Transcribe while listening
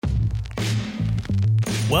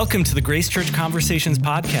Welcome to the Grace Church Conversations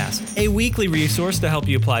podcast, a weekly resource to help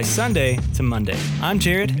you apply Sunday to Monday. I'm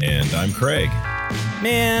Jared. And I'm Craig.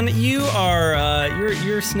 Man, you are,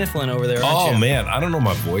 you're sniffling over there, aren't you? Oh, man. I don't know.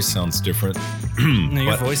 My voice sounds different. No,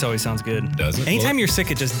 your voice always sounds good. Does it? Anytime you're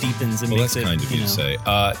sick, it just deepens and makes it, that's kind of you to know. say.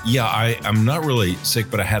 I'm not really sick,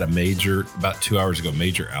 but I had about 2 hours ago,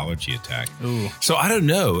 major allergy attack. Ooh. So I don't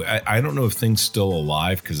know. I don't know if things still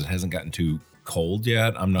alive because it hasn't gotten too cold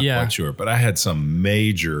yet. I'm not quite sure, but I had some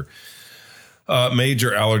major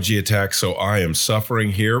allergy attack, so I am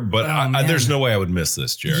suffering here. But there's no way I would miss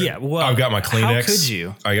this, Jared. Yeah, well, I've got my Kleenex. How could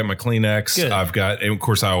you? I got my Kleenex. Good. And of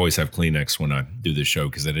course, I always have Kleenex when I do this show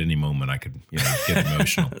because at any moment I could, get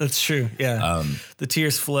emotional. That's true. Yeah, the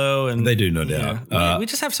tears flow, and they do, no doubt. Yeah. We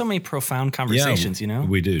just have so many profound conversations,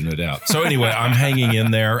 We do, no doubt. So anyway, I'm hanging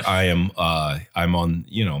in there. I'm on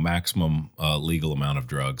maximum legal amount of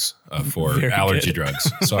drugs for Very allergy good. drugs,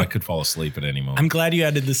 so I could fall asleep at any moment. I'm glad you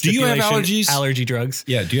added the Do you have stipulation, allergies? Allergy drugs.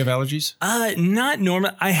 Yeah. Do you have allergies? Not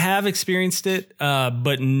normal. I have experienced it,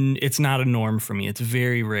 but it's not a norm for me. It's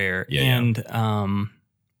very rare. Yeah, and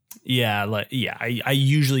I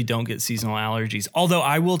usually don't get seasonal allergies. Although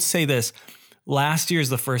I will say this, last year is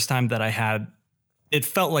the first time that I had. It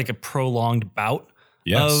felt like a prolonged bout.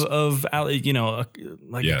 Yes. Of a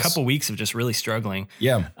Yes. couple weeks of just really struggling.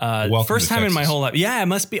 Yeah. Welcome First to time in my Texas. whole life. Yeah, it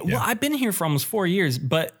must be. Yeah. Well, I've been here for almost 4 years,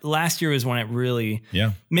 but last year was when it really.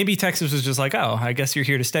 Yeah. Maybe Texas was just like, oh, I guess you're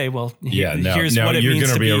here to stay. Well, here's now what it you're means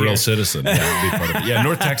going to be a here. real citizen. Yeah, be part of it. Yeah,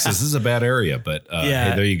 North Texas is a bad area, but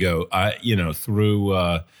hey, there you go.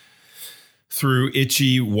 Through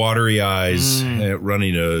itchy, watery eyes,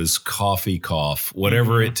 runny nose, cough,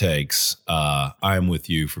 whatever it takes, I'm with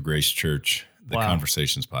you for Grace Church, the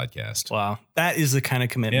Conversations podcast. Wow. That is the kind of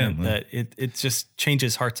commitment that it just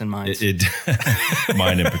changes hearts and minds.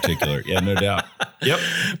 Mine in particular. Yeah, no doubt. Yep.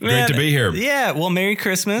 Man, Great to be here. Yeah. Well, Merry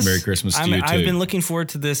Christmas. Merry Christmas to you too. I've been looking forward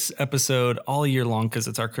to this episode all year long because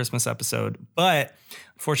it's our Christmas episode. But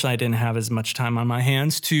unfortunately, I didn't have as much time on my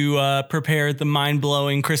hands to prepare the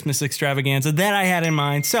mind-blowing Christmas extravaganza that I had in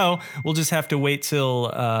mind. So we'll just have to wait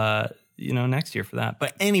till next year for that.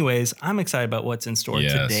 But anyways, I'm excited about what's in store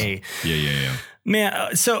today. Yeah.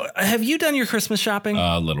 Man, so have you done your Christmas shopping?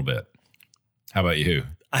 A little bit. How about you?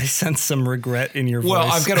 I sense some regret in your voice. Well,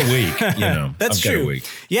 I've got a week, That's I've true. Got a week.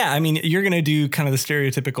 Yeah, I mean, you're going to do kind of the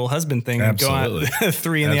stereotypical husband thing and go out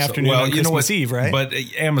 3 in the afternoon on Christmas Eve, right? But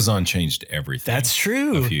Amazon changed everything. That's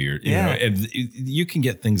true. A few years, and you can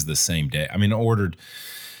get things the same day. I mean, I ordered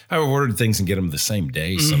things and get them the same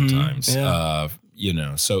day sometimes. Yeah.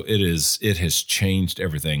 So it has changed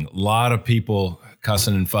everything. A lot of people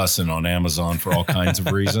cussing and fussing on Amazon for all kinds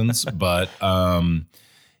of reasons, but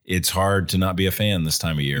it's hard to not be a fan this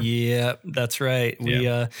time of year. Yeah, that's right.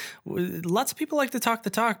 Lots of people like to talk the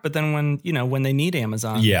talk, but then when they need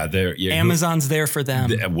Amazon, Amazon's there for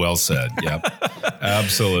them. Well said. Yep.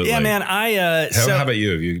 Absolutely. Yeah, man. How about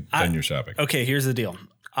you? Have you done your shopping? Okay, here's the deal.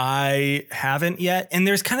 I haven't yet. And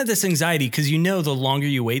there's kind of this anxiety because the longer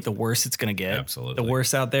you wait, the worse it's going to get. Absolutely. The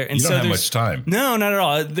worse out there. And you don't have much time. No, not at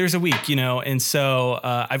all. There's a week, And so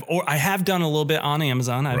I have done a little bit on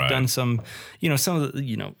Amazon. I've done some, some of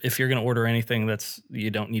the, if you're going to order anything you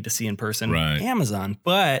don't need to see in person, Amazon.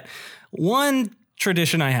 But one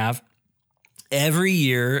tradition I have every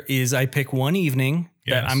year is I pick one evening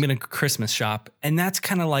that I'm going to Christmas shop. And that's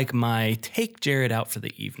kind of like my take Jared out for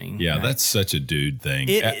the evening. Yeah, that's such a dude thing.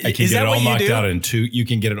 I can get it all knocked out in 2. You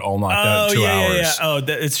can get it all knocked out in 2 hours. Yeah. Oh,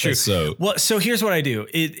 it's true. So here's what I do.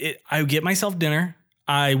 I get myself dinner.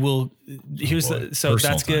 I will.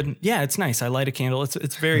 That's good. Yeah, it's nice. I light a candle.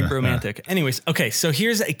 It's very romantic. Anyways, okay. So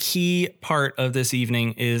here's a key part of this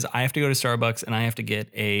evening is I have to go to Starbucks and I have to get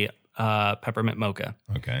a peppermint mocha.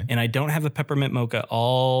 Okay. And I don't have a peppermint mocha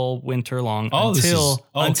all winter long until.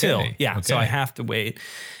 So I have to wait.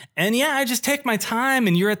 And I just take my time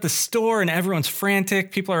and you're at the store and everyone's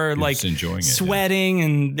frantic. People are like enjoying sweating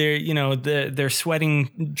and they're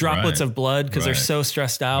sweating droplets of blood because they're so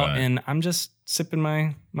stressed out. And I'm just sipping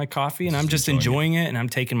my coffee and I'm just enjoying it and I'm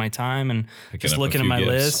taking my time and just looking at my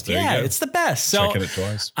list. Yeah, it's the best. So checking it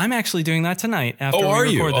twice. I'm actually doing that tonight after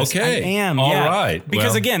we record this. Okay. I am. All right.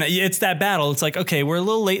 Because again, it's that battle. It's like, okay, we're a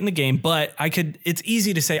little late in the game, but it's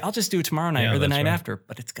easy to say, I'll just do it tomorrow night or the night after,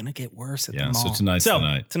 but it's going to get worse at the mall. So tonight's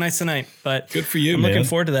tonight. Tonight's tonight. But good for you, I'm man. looking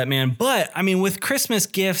forward to that, man. But I mean, with Christmas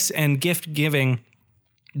gifts and gift giving,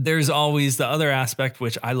 there's always the other aspect,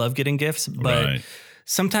 which I love getting gifts, but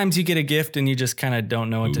sometimes you get a gift and you just kind of don't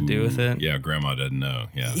know what to do with it. Yeah, grandma doesn't know.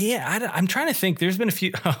 Yeah. Yeah, I'm trying to think. There's been a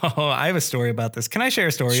few. Oh, I have a story about this. Can I share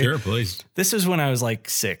a story? Sure, please. This was when I was like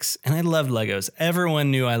 6 and I loved Legos.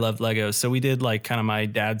 Everyone knew I loved Legos. So we did like kind of my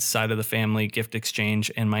dad's side of the family gift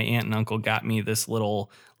exchange, and my aunt and uncle got me this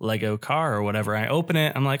little Lego car or whatever. I open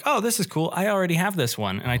it. I'm like, oh, this is cool. I already have this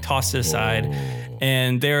one. And I tossed it aside,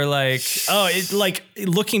 and they're like, oh, it like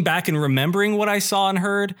looking back and remembering what I saw and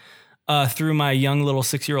heard through my young little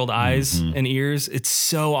 6-year-old eyes and ears. It's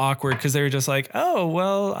so awkward because they were just like, oh,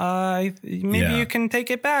 well, maybe you can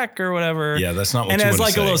take it back or whatever. Yeah, that's not what and you as want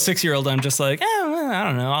like to say. a little 6-year-old, I'm just like, I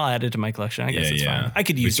don't know. I'll add it to my collection. I guess it's fine. I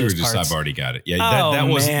could use those parts. I've already got it. Yeah,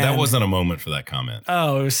 that wasn't a moment for that comment.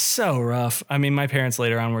 Oh, it was so rough. I mean, my parents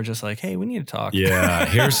later on were just like, hey, we need to talk. Yeah,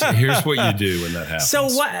 here's what you do when that happens. So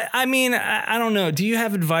what? I mean, I don't know. Do you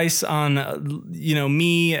have advice on,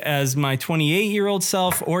 me as my 28-year-old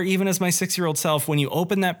self, or even as my 6-year-old self, when you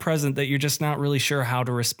open that present that you're just not really sure how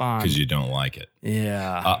to respond? Because you don't like it.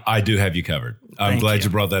 Yeah. I do have you covered. I'm glad you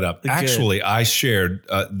brought that up. Actually, I shared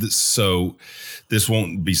this, so this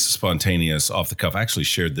won't be spontaneous off the cuff. I actually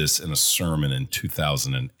shared this in a sermon in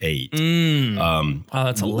 2008. Wow,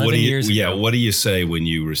 that's 11 years ago. Yeah, what do you say when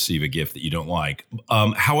you receive a gift that you don't like?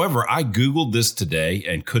 However, I Googled this today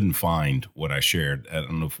and couldn't find what I shared. I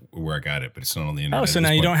don't know where I got it, but it's not on the internet. Oh, so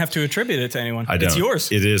now you don't have to attribute it to anyone. I don't. It's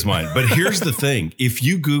yours. It is mine. But here's the thing. If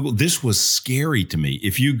you Google, this was scary to me.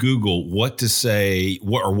 If you Google what to say,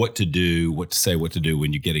 what to do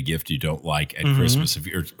when you get a gift you don't like at Christmas, if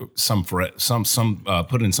you're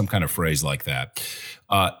put in some kind of phrase like that,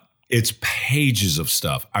 it's pages of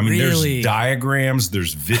stuff. I mean, there's diagrams,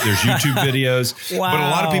 there's YouTube videos, wow. But a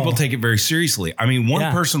lot of people take it very seriously. I mean,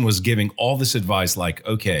 one person was giving all this advice like,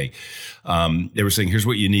 okay, they were saying, here's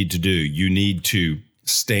what you need to do. You need to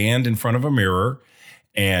stand in front of a mirror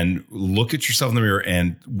and look at yourself in the mirror,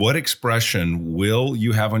 and what expression will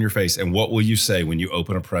you have on your face, and what will you say when you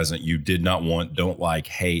open a present you did not want, don't like,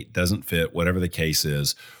 hate, doesn't fit, whatever the case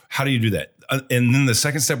is. How do you do that? And then the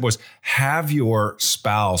second step was have your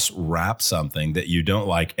spouse wrap something that you don't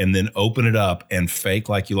like and then open it up and fake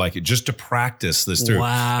like you like it, just to practice this through.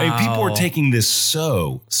 Wow. I mean, people were taking this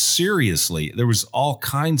so seriously. There was all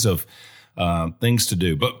kinds of things to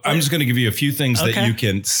do, but I'm just going to give you a few things that you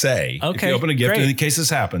can say. If you open a gift, in case this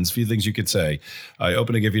happens, a few things you could say. You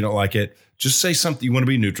open a gift, you don't like it, just say something. You want to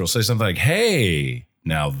be neutral. Say something like, hey,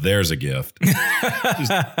 now there's a gift.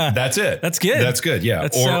 That's it. That's good. That's good. Yeah.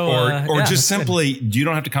 Or just simply, you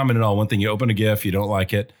don't have to comment at all. One thing, you open a gift, you don't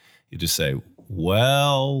like it, you just say,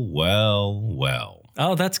 well.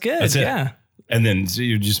 Oh, that's good. That's it. Yeah. And then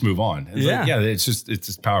you just move on. It's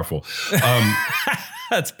just powerful.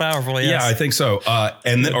 That's powerful. Yes. Yeah, I think so.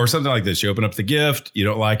 And then, or something like this: you open up the gift, you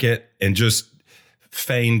don't like it, and just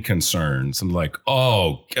feign concern. Something like,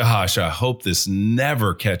 "Oh gosh, I hope this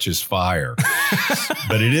never catches fire."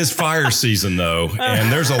 But it is fire season, though,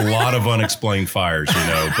 and there's a lot of unexplained fires,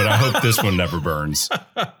 But I hope this one never burns.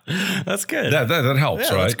 That's good. That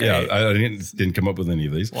helps, right? Yeah, I didn't come up with any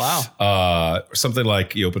of these. Wow. Something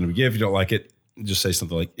like you open up a gift, you don't like it. Just say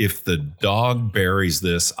something like, if the dog buries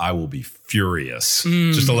this, I will be furious,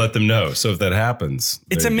 just to let them know. So if that happens,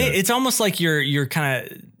 it's amazing. It's almost like you're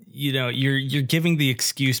kind of, you're giving the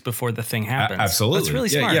excuse before the thing happens. Absolutely. That's really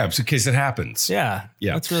smart. Yeah. In case it happens. Yeah.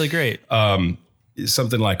 That's really great.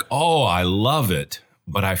 Something like, oh, I love it,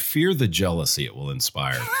 but I fear the jealousy it will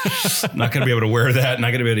inspire. I'm not going to be able to wear that. Not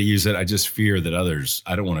going to be able to use it. I just fear that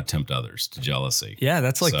I don't want to tempt others to jealousy. Yeah,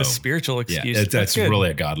 that's like the spiritual excuse. Yeah, that's really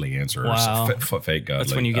a godly answer. Wow. Fake godly.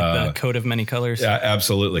 That's when you get the coat of many colors. Yeah,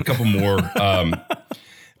 absolutely. A couple more.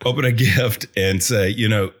 Open a gift and say,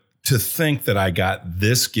 to think that I got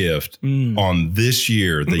this gift on this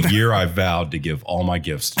year, the year I vowed to give all my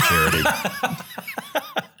gifts to charity.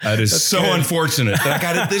 That is that's so good. Unfortunate that I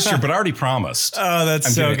got it this year, but I already promised. Oh, that's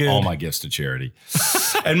I'm so giving good. all my gifts to charity.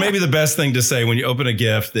 And maybe the best thing to say when you open a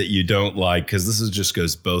gift that you don't like, because this just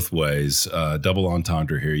goes both ways, double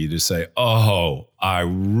entendre here. You just say, oh, I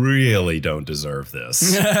really don't deserve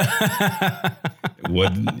this.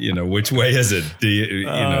 Which way is it? Do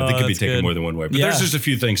they could be taken more than one way. But there's just a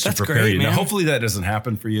few things to prepare you. Now, hopefully that doesn't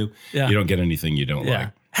happen for you. Yeah. You don't get anything you don't like.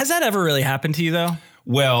 Has that ever really happened to you, though?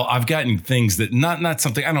 Well, I've gotten things that not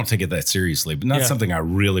something, I don't take it that seriously, but not something I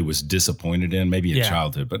really was disappointed in, maybe in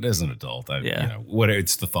childhood, but as an adult,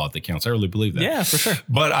 it's the thought that counts. I really believe that. Yeah, for sure.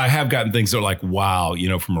 But I have gotten things that are like, wow,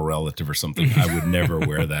 from a relative or something. I would never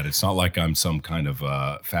wear that. It's not like I'm some kind of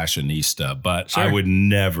fashionista, but I would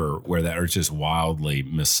never wear that, or it's just wildly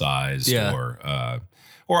missized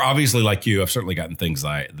Or obviously, like you, I've certainly gotten things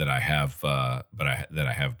that I have, that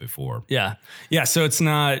I have before. Yeah. So it's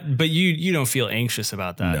not, but you don't feel anxious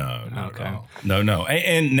about that. No, not at all. No.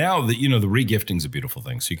 And now that, the regifting is a beautiful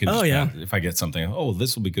thing. So you can if I get something,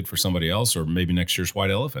 this will be good for somebody else, or maybe next year's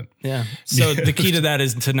white elephant. Yeah. So the key to that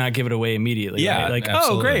is to not give it away immediately. Yeah. Right? Like,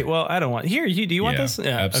 absolutely. Great. Well, I don't want, do you want this?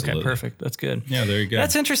 Yeah. Absolutely. Okay, perfect. That's good. Yeah, there you go.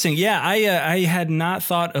 That's interesting. Yeah. I had not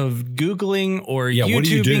thought of Googling or YouTubing what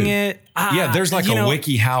do you do? it. There's like a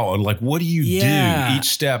WikiHow, like what do you do each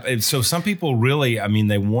step? And so some people really,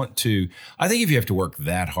 they want to, I think if you have to work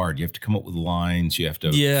that hard, you have to come up with lines, you have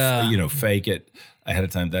to, fake it ahead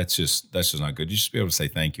of time. That's just not good. You should be able to say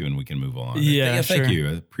thank you and we can move on. Thank you.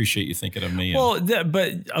 I appreciate you thinking of me. Well,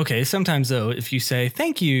 but okay. Sometimes though, if you say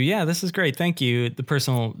thank you, this is great, thank you, the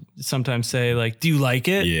person will sometimes say like, do you like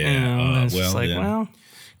it? Yeah. And it's just like, well.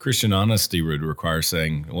 Christian honesty would require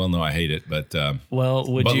saying, well, no, I hate it. But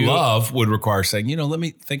love would require saying, let me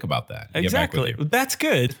think about that. Exactly. That's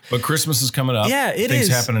good. But Christmas is coming up. Yeah, it Things is.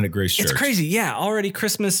 happening at Grace Church. It's crazy. Yeah. Already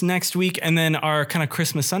Christmas next week. And then our kind of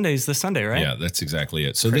Christmas Sunday is this Sunday, right? Yeah, that's exactly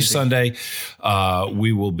it. So this Sunday,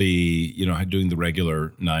 we will be, doing the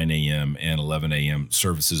regular 9 a.m. and 11 a.m.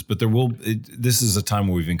 services. But this is a time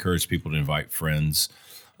where we've encouraged people to invite friends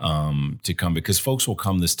to come, because folks will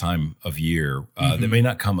come this time of year. They may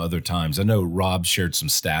not come other times. I know Rob shared some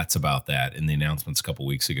stats about that in the announcements a couple of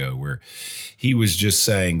weeks ago, where he was just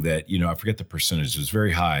saying that, I forget the percentage, it was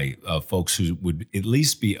very high of folks who would at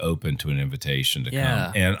least be open to an invitation to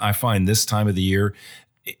come. And I find this time of the year,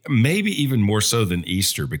 maybe even more so than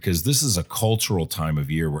Easter, because this is a cultural time of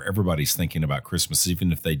year where everybody's thinking about Christmas,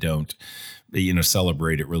 even if they don't,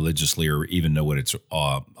 celebrate it religiously or even know what it's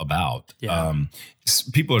about. Yeah.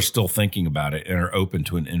 People are still thinking about it and are open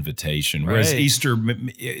to an invitation. Whereas Easter,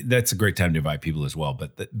 that's a great time to invite people as well,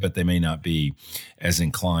 but they may not be as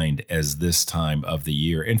inclined as this time of the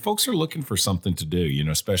year. And folks are looking for something to do,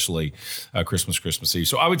 especially Christmas Eve.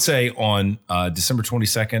 So I would say on December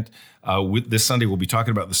 22nd, this Sunday, we'll be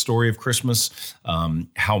talking about the story of Christmas,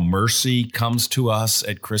 how mercy comes to us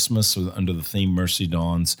at Christmas under the theme Mercy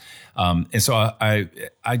Dawns. And so I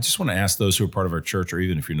just want to ask those who are part of our church, or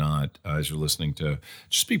even if you're not, as you're listening, to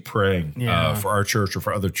just be praying for our church or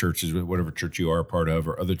for other churches, whatever church you are a part of,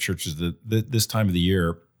 or other churches that this time of the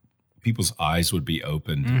year, people's eyes would be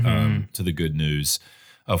opened to the good news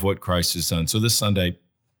of what Christ has done. So this Sunday,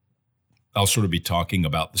 I'll sort of be talking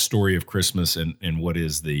about the story of Christmas and what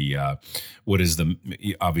is the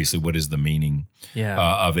meaning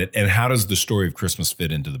of it, and how does the story of Christmas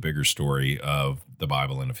fit into the bigger story of the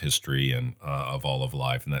Bible and of history and of all of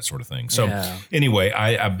life and that sort of thing. So anyway,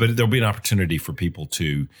 but there'll be an opportunity for people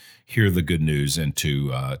to hear the good news and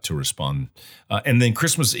to respond. And then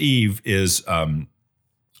Christmas Eve is.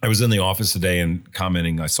 I was in the office today and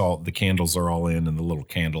commenting, I saw the candles are all in and the little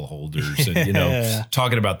candle holders and,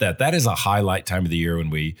 talking about that. That is a highlight time of the year when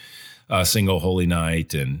we sing O Holy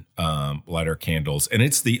Night and light our candles. And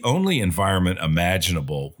it's the only environment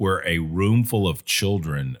imaginable where a room full of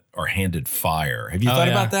children are handed fire. Have you thought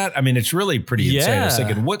about that? I mean, it's really pretty insane. I was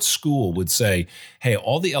thinking, what school would say, hey,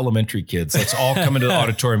 all the elementary kids, let's all come into the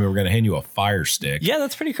auditorium and we're going to hand you a fire stick. Yeah,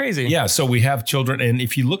 that's pretty crazy. Yeah, so we have children. And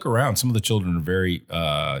if you look around, some of the children are very,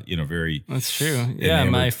 very... That's true. Yeah,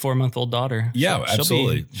 my 4-month-old daughter. Yeah,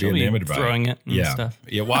 absolutely. She'll be enamored about throwing it and stuff.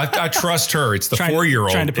 Yeah, well, I trust her. It's the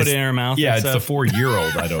 4-year-old. Trying to put it in her mouth. Yeah, it's the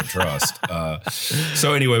 4-year-old I don't trust.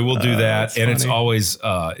 So anyway, we'll do that. And it's always,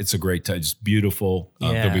 it's a great time. It's beautiful.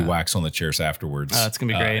 There'll be wax on the chairs afterwards. It's going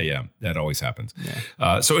to be great. Yeah, that always happens.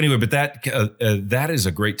 Yeah. So anyway, but that is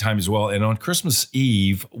a great time as well. And on Christmas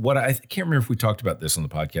Eve, I can't remember if we talked about this on the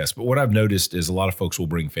podcast, but what I've noticed is a lot of folks will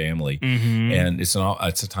bring family. And it's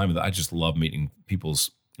a time that I just love meeting people's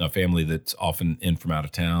family that's often in from out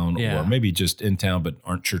of town or maybe just in town but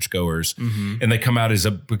aren't churchgoers. And they come out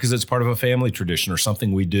because it's part of a family tradition or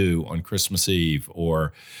something we do on Christmas Eve,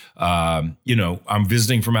 or I'm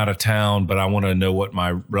visiting from out of town but I want to know what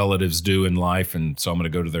my relatives do in life, and so I'm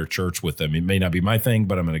going to go to their church with them. It may not be my thing,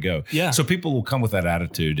 but I'm going to go. So people will come with that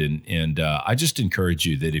attitude, and I just encourage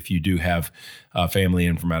you that if you do have family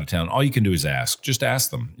in from out of town, all you can do is ask. Just ask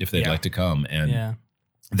them if they'd like to come, and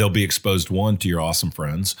they'll be exposed, one, to your awesome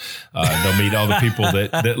friends. They'll meet all the people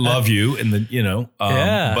that love you, and then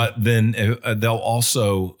but then they'll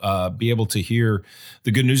also be able to hear the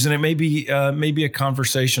good news, and it may be a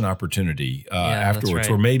conversation opportunity afterwards,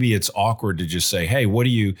 where maybe it's awkward to just say, "Hey, what do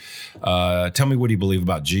you tell me? What do you believe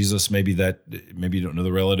about Jesus?" Maybe you don't know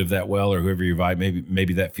the relative that well, or whoever you invite.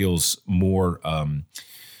 Maybe that feels more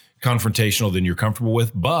confrontational than you're comfortable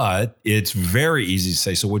with, but it's very easy to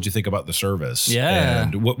say, so what'd you think about the service? Yeah.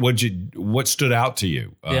 And what stood out to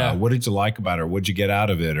you? What did you like about it? Or what'd you get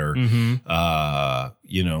out of it? Or,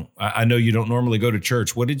 I know you don't normally go to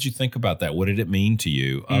church. What did you think about that? What did it mean to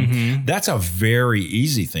you? That's a very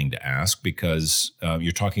easy thing to ask because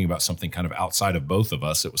you're talking about something kind of outside of both of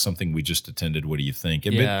us. It was something we just attended. What do you think?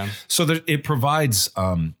 So it provides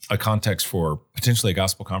a context for potentially a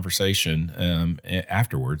gospel conversation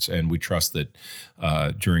afterwards. And we trust that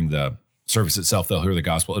during the service itself, they'll hear the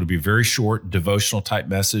gospel. It'll be a very short devotional type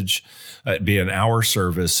message. It'd be an hour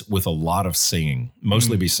service with a lot of singing,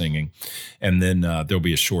 mostly be singing. And then there'll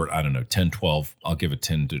be a short, 10, 12, I'll give a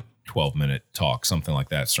 10 to 12 minute talk, something like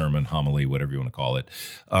that, sermon, homily, whatever you want to call it.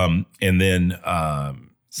 And then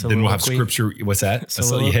we'll have scripture. What's that?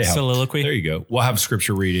 Soliloquy. There you go. We'll have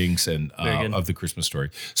scripture readings and of the Christmas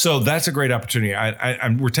story. So that's a great opportunity.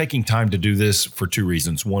 We're taking time to do this for two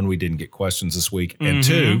reasons. One, we didn't get questions this week, and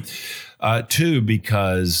two,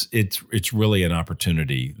 because it's really an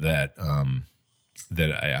opportunity that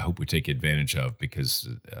I hope we take advantage of because.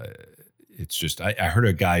 It's just I heard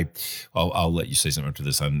a guy. I'll let you say something after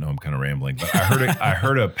this. I know I'm kind of rambling, but I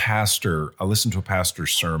heard a pastor. I listened to a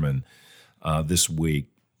pastor's sermon this week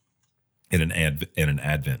in an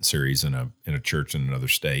Advent series in a church in another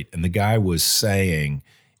state, and the guy was saying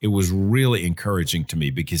it was really encouraging to me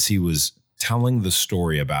because he was telling the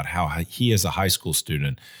story about how he, as a high school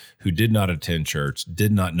student who did not attend church,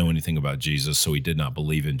 did not know anything about Jesus, so he did not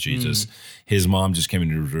believe in Jesus. His mom just came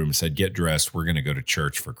into his room and said, "Get dressed. We're going to go to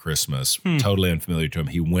church for Christmas." Totally unfamiliar to him.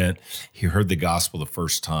 He went. He heard the gospel the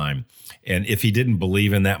first time. And if he didn't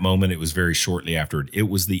believe in that moment, it was very shortly afterward. It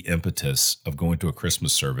was the impetus of going to a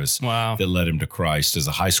Christmas service that led him to Christ as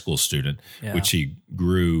a high school student, which he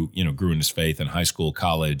grew in his faith in high school,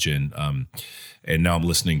 college, and now I'm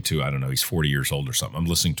listening to, he's 40 years old or something. I'm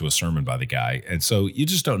listening to a sermon by the guy. And so you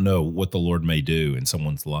just don't know what the Lord may do in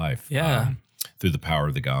someone's life through the power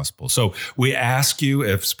of the gospel. So we ask you,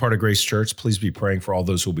 if it's part of Grace Church, please be praying for all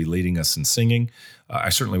those who will be leading us in singing. I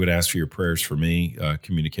certainly would ask for your prayers for me,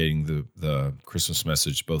 communicating the Christmas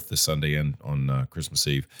message both this Sunday and on Christmas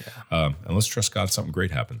Eve. And let's trust God something great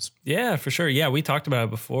happens. Yeah, for sure. Yeah, we talked about it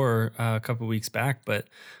before a couple of weeks back, but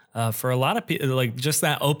for a lot of people, like just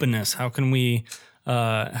that openness, how can we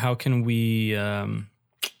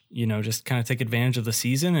just kind of take advantage of the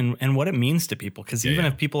season and what it means to people? Because even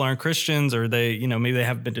if people aren't Christians or they, maybe they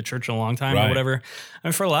haven't been to church in a long time or whatever. I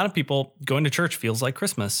mean, for a lot of people, going to church feels like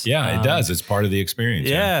Christmas. Yeah, it does. It's part of the experience.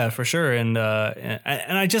 Yeah, for sure. And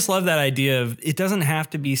I just love that idea of it doesn't have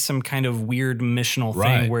to be some kind of weird missional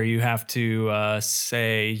thing where you have to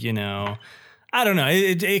say, I don't know.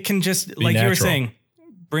 It can just, be like natural. You were saying,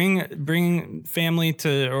 bring family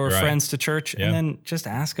to friends to church and then just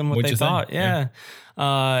ask them what they thought. Yeah.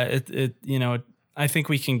 I think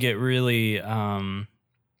we can get really, I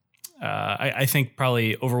think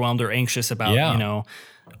probably overwhelmed or anxious about,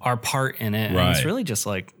 our part in it. And it's really just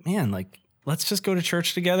like, man, let's just go to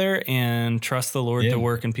church together and trust the Lord to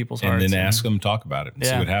work in people's hearts. And then ask them, talk about it and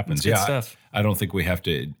see what happens. Good stuff. I don't think we have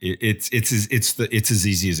to, it's as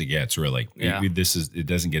easy as it gets, really. Yeah. It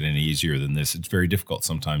doesn't get any easier than this. It's very difficult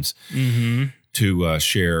sometimes to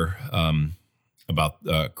share,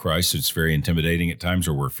 about Christ. It's very intimidating at times,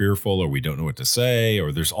 or we're fearful, or we don't know what to say,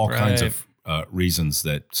 or there's all kinds of reasons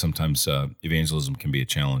that sometimes evangelism can be a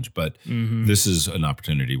challenge. But this is an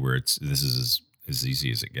opportunity where this is as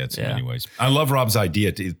easy as it gets in many ways. I love Rob's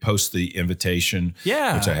idea to post the invitation,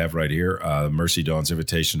 which I have right here. Mercy Dawn's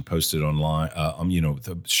invitation, post it online,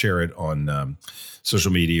 share it on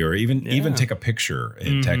social media, or even take a picture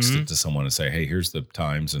and text it to someone and say, hey, here's the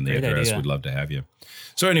times and the address. Idea. We'd love to have you.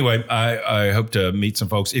 So anyway, I hope to meet some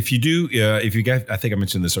folks. If you do, I think I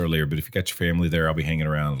mentioned this earlier, but if you got your family there, I'll be hanging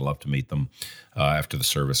around. I'd love to meet them after the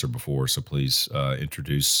service or before. So please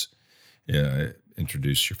introduce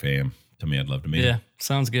your fam to me. I'd love to meet them.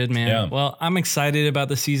 Sounds good, man. Yeah. Well, I'm excited about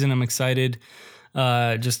the season. I'm excited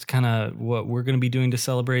just kind of what we're going to be doing to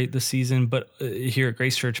celebrate the season, but here at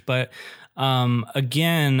Grace Church. But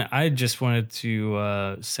again, I just wanted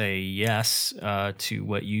to say yes to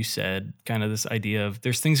what you said, kind of this idea of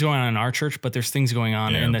there's things going on in our church, but there's things going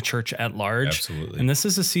on in the church at large. Absolutely. And this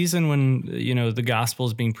is a season when, the gospel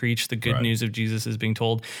is being preached, the good news of Jesus is being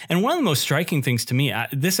told. And one of the most striking things to me,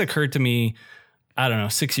 this occurred to me, I don't know,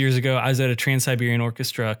 6 years ago. I was at a Trans-Siberian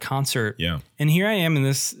Orchestra concert. Yeah. And here I am in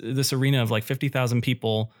this arena of like 50,000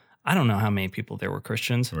 people. I don't know how many people there were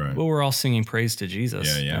Christians, right. but we're all singing praise to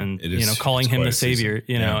Jesus and, calling it's him the Savior,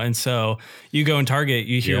 know. And so you go in Target,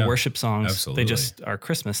 you hear worship songs. Absolutely. They just are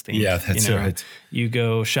Christmas themed. Yeah, that's right. You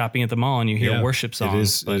go shopping at the mall and you hear worship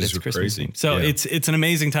songs, but it's Christmas themed. So it's an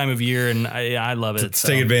amazing time of year, and I love it.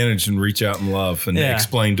 Take advantage and reach out in love and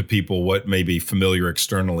explain to people what may be familiar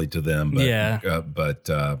externally to them. But,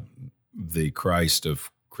 the Christ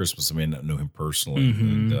of Christmas, I may not know him personally,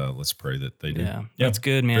 and let's pray that they do. Yeah, that's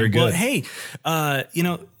good, man. Very good. Well, hey,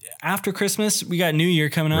 after Christmas, we got New Year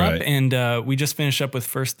coming up, and we just finished up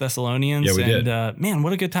with 1 Thessalonians. Yeah, we did. Man,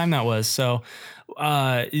 what a good time that was. So,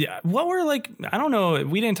 what were I don't know,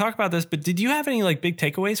 we didn't talk about this, but did you have any big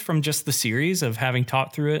takeaways from just the series of having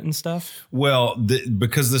taught through it and stuff? Well,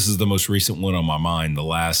 because this is the most recent one on my mind, the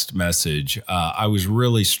last message, I was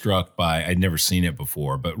really struck by, I'd never seen it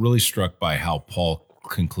before, but really struck by how Paul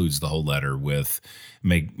concludes the whole letter with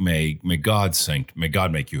may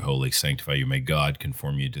God make you holy, sanctify you, may God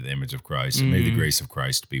conform you to the image of Christ, and may the grace of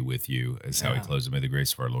Christ be with you, is how he closes it. May the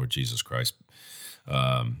grace of our Lord Jesus Christ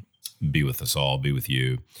be with us all, be with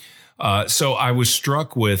you. So I was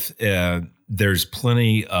struck with there's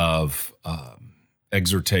plenty of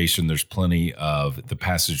exhortation, there's plenty of the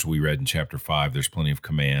passage we read in chapter 5, there's plenty of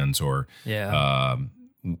commands or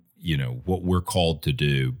what we're called to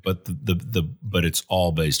do, but but it's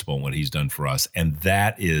all based upon what he's done for us, and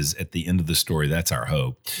that is at the end of the story. That's our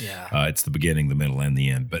hope. It's the beginning, the middle, and the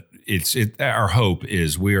end. But our hope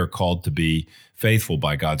is we are called to be faithful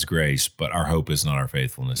by God's grace, but our hope is not our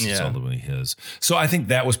faithfulness; it's ultimately His. So I think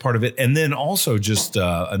that was part of it, and then also just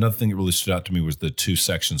another thing that really stood out to me was the 2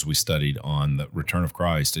 sections we studied on the return of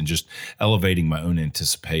Christ, and just elevating my own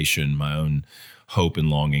anticipation, my own hope and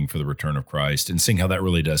longing for the return of Christ, and seeing how that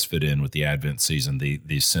really does fit in with the Advent season,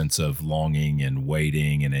 the sense of longing and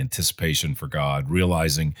waiting and anticipation for God,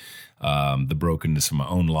 realizing the brokenness of my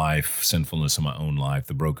own life, sinfulness of my own life,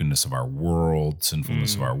 the brokenness of our world,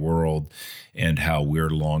 sinfulness of our world, and how we're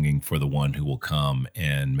longing for the one who will come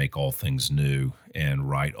and make all things new and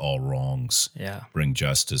right all wrongs, bring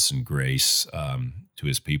justice and grace to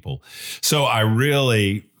his people. So I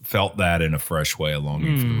really felt that in a fresh way, a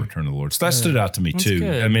longing for the return of the Lord. So that stood out to me too.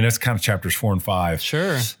 Good. I mean, that's kind of chapters 4 and 5.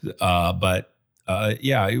 Sure. But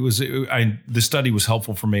the study was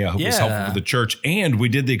helpful for me. I hope it was helpful for the church. And we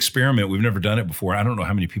did the experiment. We've never done it before. I don't know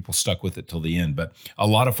how many people stuck with it till the end, but a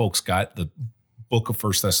lot of folks got the book of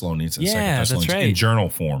 1 Thessalonians and 2 Thessalonians in journal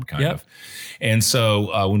form, kind of. And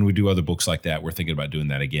so when we do other books like that, we're thinking about doing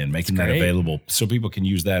that again, making that available so people can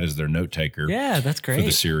use that as their note taker. Yeah, that's great. For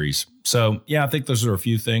the series. So, I think those are a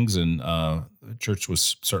few things, and the church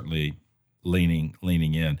was certainly leaning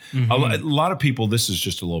in. A lot of people, this is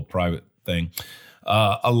just a little private thing,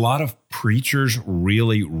 a lot of preachers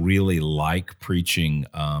really, really like preaching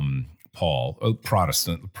Paul. A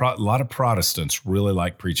lot of Protestants really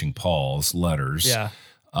like preaching Paul's letters. Yeah.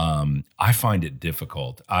 I find it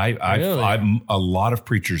difficult. A lot of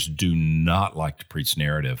preachers do not like to preach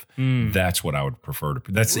narrative. That's what I would prefer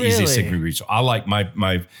to. That's the easiest thing to preach. I like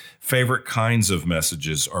my favorite kinds of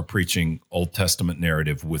messages are preaching Old Testament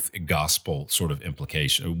narrative with gospel sort of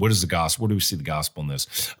implication. What is the gospel? Where do we see the gospel in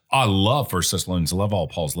this? I love 1 Thessalonians. I love all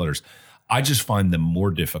Paul's letters. I just find them more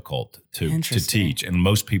difficult to teach. And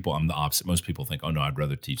most people, I'm the opposite. Most people think, oh no, I'd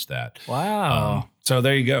rather teach that. Wow. So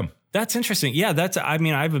there you go. That's interesting. Yeah,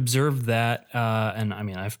 I've observed that. And I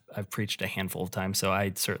mean, I've preached a handful of times, so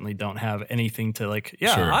I certainly don't have anything to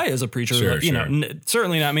I, as a preacher,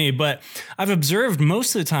 certainly not me, but I've observed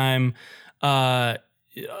most of the time, a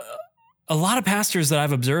lot of pastors that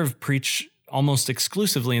I've observed preach almost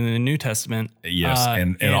exclusively in the New Testament. Yes,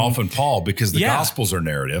 and often Paul, because the Gospels are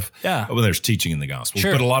narrative. Yeah. Well, there's teaching in the Gospels,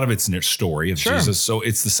 but a lot of it's a story of Jesus. So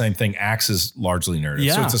it's the same thing. Acts is largely narrative.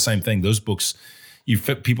 Yeah. So it's the same thing. Those books,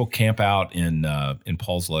 people camp out in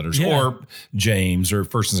Paul's letters or James or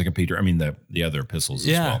 1 and 2 Peter. I mean, the other epistles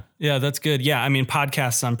as well. Yeah, that's good. Yeah, I mean,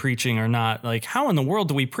 podcasts on preaching are not how in the world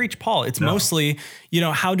do we preach Paul? It's mostly,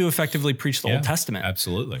 how to effectively preach the Old Testament.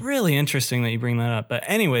 Absolutely. Really interesting that you bring that up. But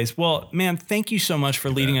anyways, well, man, thank you so much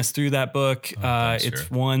for leading us through that book.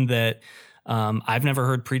 It's one that I've never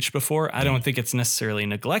heard preached before. I don't think it's necessarily a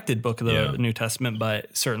neglected book of the New Testament,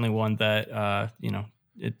 but certainly one that,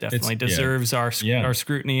 it definitely deserves our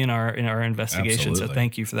scrutiny and our investigation. Absolutely. So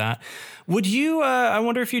thank you for that. Would you? I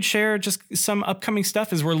wonder if you'd share just some upcoming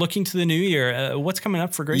stuff as we're looking to the new year. What's coming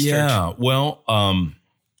up for Grace Church? Yeah. Well,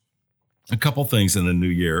 A couple things in the new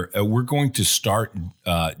year. We're going to start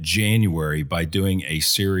January by doing a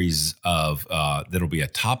series of that'll be a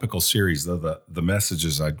topical series. Though the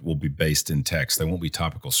messages will be based in text. They won't be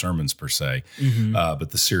topical sermons per se,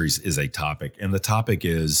 but the series is a topic, and the topic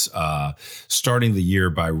is starting the year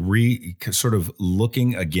by sort of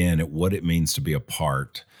looking again at what it means to be a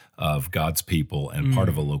part of God's people and part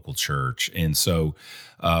of a local church. And so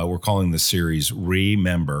we're calling the series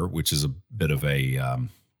Remember, which is a bit of a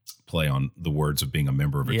play on the words of being a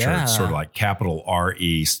member of a church, sort of like capital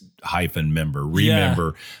RE-member,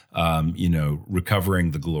 remember,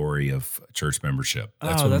 recovering the glory of church membership.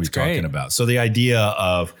 That's what we're talking about. So the idea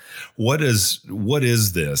of what is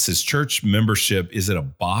this? Is church membership, is it a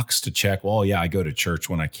box to check? Well, yeah, I go to church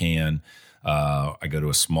when I can. I go to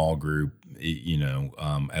a small group,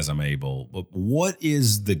 as I'm able. But what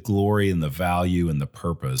is the glory and the value and the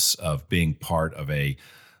purpose of being part of a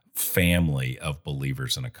family of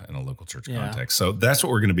believers in a local church context? So that's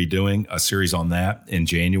what we're going to be doing, a series on that in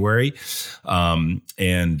January. And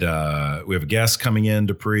we have a guest coming in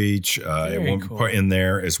to preach in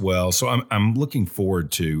there as well. So I'm looking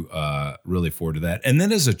forward to, really forward to that. And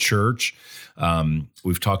then as a church,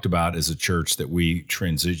 we've talked about as a church that we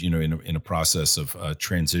transition, in a process of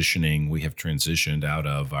transitioning. We have transitioned out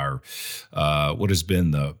of our what has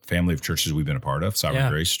been the family of churches we've been a part of,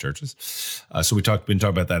 Sovereign Grace churches. So been talking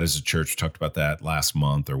about that as a church. We talked about that last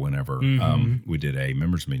month or whenever we did a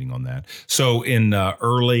members meeting on that. So in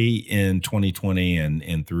early in 2020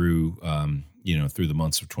 and through through the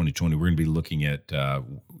months of 2020, we're going to be looking at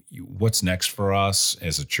what's next for us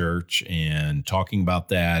as a church and talking about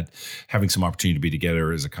that, having some opportunity to be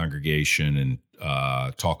together as a congregation and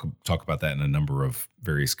talk about that in a number of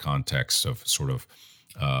various contexts of sort of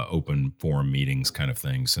open forum meetings kind of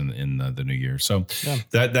things in the new year. So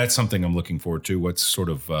that's something I'm looking forward to. What's sort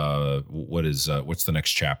of what's the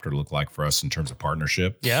next chapter look like for us in terms of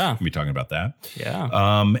partnership? Yeah. We'll be talking about that.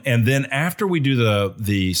 Yeah. And then after we do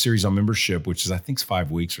the series on membership, which is I think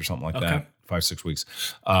 5 weeks or something like that, 5-6 weeks,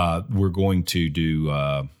 we're going to do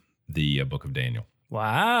the book of Daniel.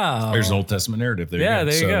 Wow. There's an Old Testament narrative there. Yeah,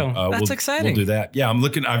 there you go. That's exciting. We'll do that. Yeah,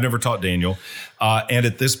 I've never taught Daniel. And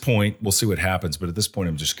at this point, we'll see what happens. But at this point,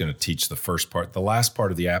 I'm just going to teach the first part. The last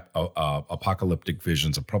part of the apocalyptic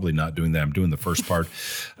visions, I'm probably not doing that. I'm doing the first part.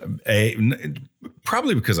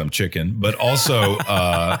 Probably because I'm chicken, but also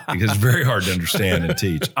because it's very hard to understand and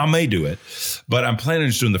teach. I may do it, but I'm planning on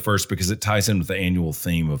just doing the first because it ties in with the annual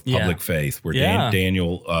theme of public faith, where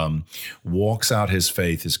Daniel walks out his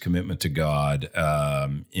faith, his commitment to God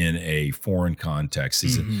in a foreign context. He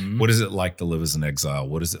said, what is it like to live as an exile?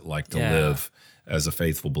 What is it like to live as a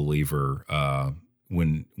faithful believer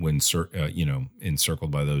when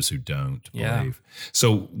encircled by those who don't believe?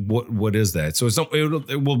 So what is that? So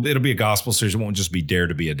it'll be a gospel series. It won't just be Dare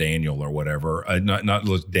to be a Daniel or whatever. Not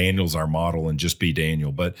look, Daniel's our model and just be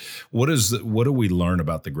Daniel. But what do we learn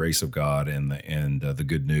about the grace of God and the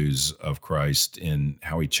good news of Christ in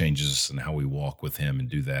how He changes us and how we walk with Him and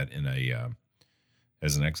do that in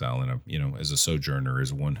as an exile, as a sojourner,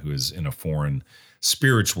 as one who is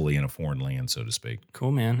spiritually in a foreign land, so to speak.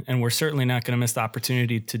 Cool, man. And we're certainly not going to miss the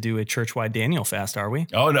opportunity to do a church-wide Daniel fast, are we?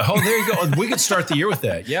 Oh, no. Oh, there you go. We could start the year with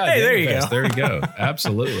that. Yeah. Hey, there you go. There you go.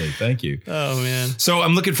 Absolutely. Thank you. Oh, man. So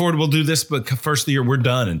I'm looking forward. We'll do this, but first of the year, we're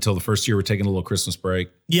done until the first year. We're taking a little Christmas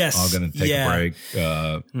break. Yes. All going to take a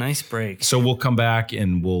break. Nice break. So we'll come back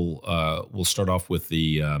and we'll start off with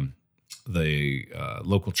the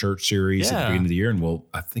local church series at the beginning of the year, and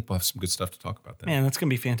I think we'll have some good stuff to talk about then. Man, that's going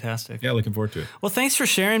to be fantastic. Yeah, looking forward to it. Well, thanks for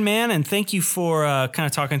sharing, man, and thank you for kind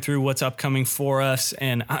of talking through what's upcoming for us,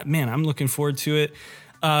 and I'm looking forward to it.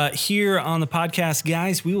 Here on the podcast,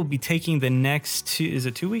 guys, we will be taking the next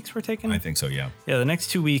 2 weeks we're taking? I think so, yeah. Yeah, the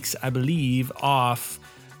next 2 weeks, I believe, off,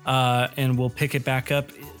 and we'll pick it back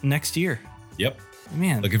up next year. Yep.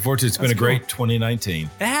 Man, looking forward to it. It's been a great 2019.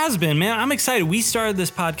 It has been, man. I'm excited. We started this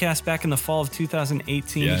podcast back in the fall of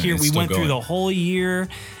 2018. Yeah, here we went through the whole year,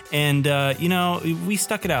 and we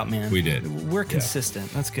stuck it out, man. We did. We're consistent.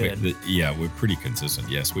 That's good. We're pretty consistent.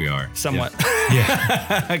 Yes, we are. Somewhat.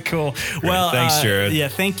 Yeah. Cool. Well, thanks, Jared. Yeah,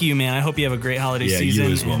 thank you, man. I hope you have a great holiday season. Yeah,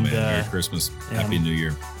 you as well, man. Merry Christmas. Happy New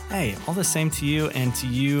Year. Hey, all the same to you, and to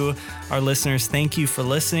you, our listeners, thank you for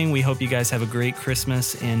listening. We hope you guys have a great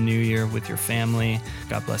Christmas and New Year with your family.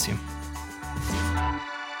 God bless you.